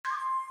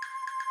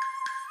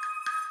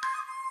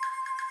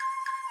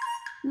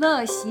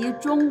乐习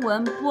中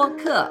文播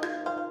客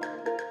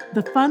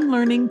the Fun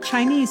Learning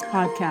Chinese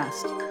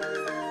podcast.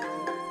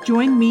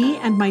 Join me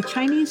and my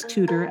Chinese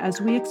tutor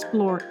as we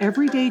explore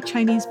everyday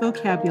Chinese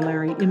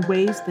vocabulary in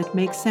ways that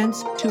make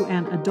sense to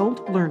an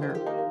adult learner.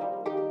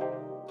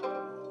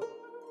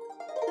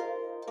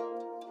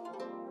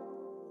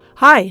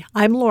 Hi,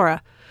 I'm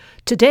Laura.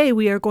 Today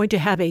we are going to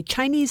have a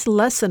Chinese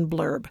lesson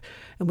blurb,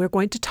 and we're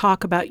going to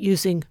talk about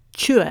using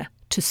缺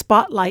to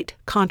spotlight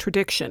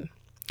contradiction.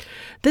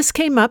 This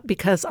came up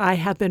because I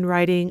have been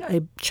writing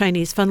a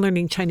Fun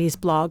Learning Chinese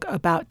blog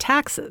about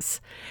taxes,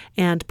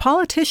 and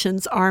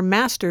politicians are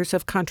masters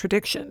of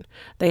contradiction.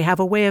 They have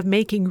a way of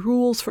making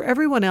rules for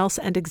everyone else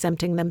and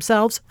exempting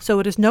themselves, so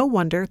it is no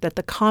wonder that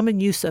the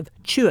common use of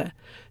缺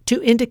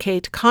to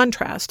indicate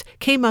contrast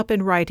came up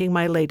in writing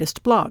my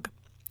latest blog.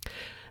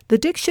 The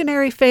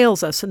dictionary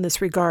fails us in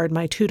this regard,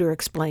 my tutor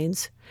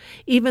explains,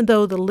 even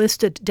though the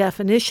listed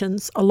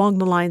definitions along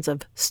the lines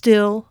of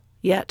still,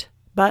 yet,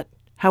 but,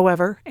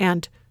 however,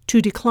 and to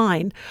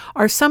decline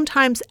are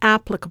sometimes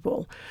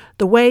applicable.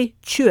 The way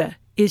缺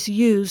is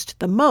used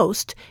the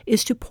most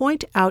is to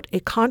point out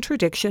a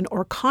contradiction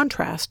or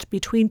contrast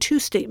between two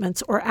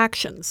statements or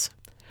actions.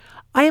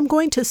 I am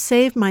going to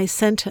save my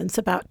sentence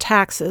about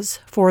taxes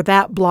for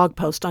that blog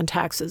post on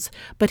taxes,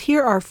 but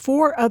here are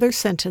 4 other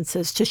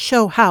sentences to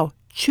show how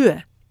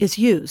缺 is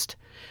used.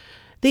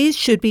 These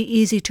should be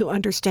easy to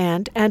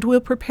understand and will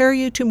prepare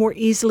you to more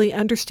easily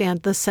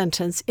understand the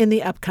sentence in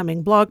the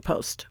upcoming blog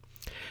post.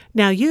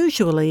 Now,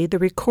 usually the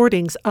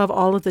recordings of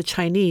all of the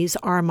Chinese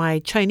are my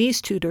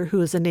Chinese tutor who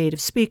is a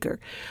native speaker,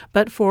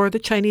 but for the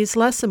Chinese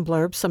lesson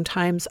blurb,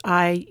 sometimes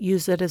I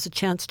use it as a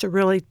chance to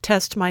really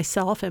test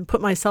myself and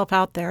put myself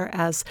out there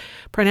as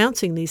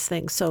pronouncing these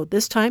things. So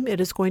this time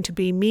it is going to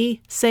be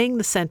me saying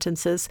the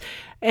sentences,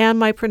 and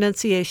my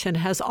pronunciation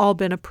has all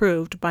been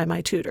approved by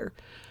my tutor.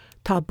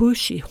 他不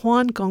喜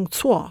欢工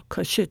作，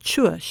可是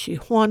却喜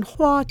欢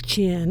花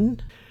钱。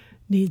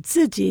你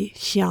自己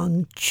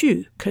想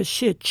去，可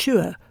是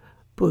却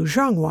不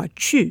让我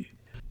去。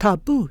他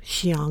不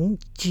想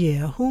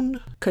结婚，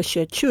可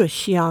是却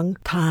想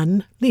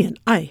谈恋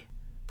爱。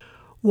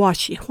我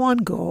喜欢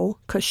狗，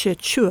可是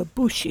却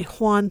不喜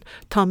欢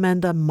它们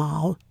的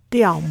毛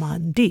掉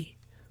满地。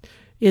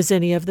Is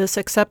any of this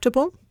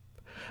acceptable?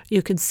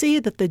 You can see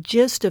that the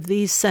gist of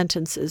these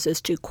sentences is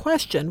to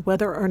question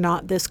whether or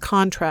not this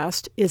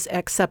contrast is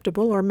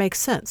acceptable or makes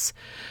sense.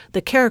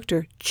 The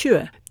character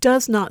缺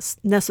does not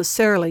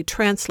necessarily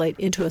translate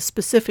into a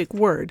specific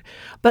word,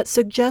 but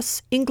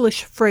suggests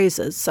English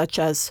phrases such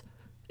as,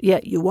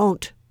 yet you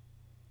won't,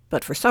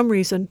 but for some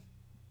reason,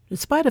 in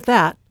spite of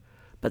that,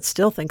 but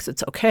still thinks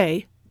it's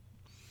okay.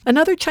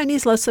 Another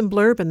Chinese lesson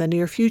blurb in the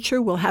near future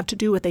will have to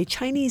do with a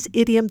Chinese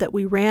idiom that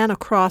we ran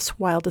across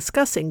while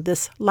discussing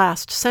this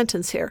last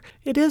sentence here.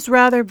 It is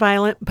rather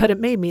violent, but it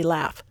made me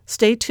laugh.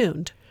 Stay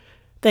tuned.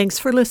 Thanks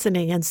for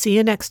listening, and see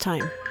you next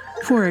time.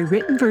 For a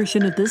written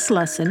version of this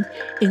lesson,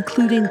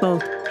 including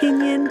both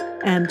pinyin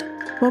and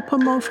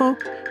wopomofo,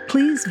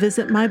 please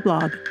visit my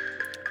blog,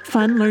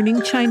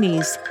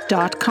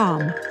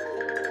 funlearningchinese.com.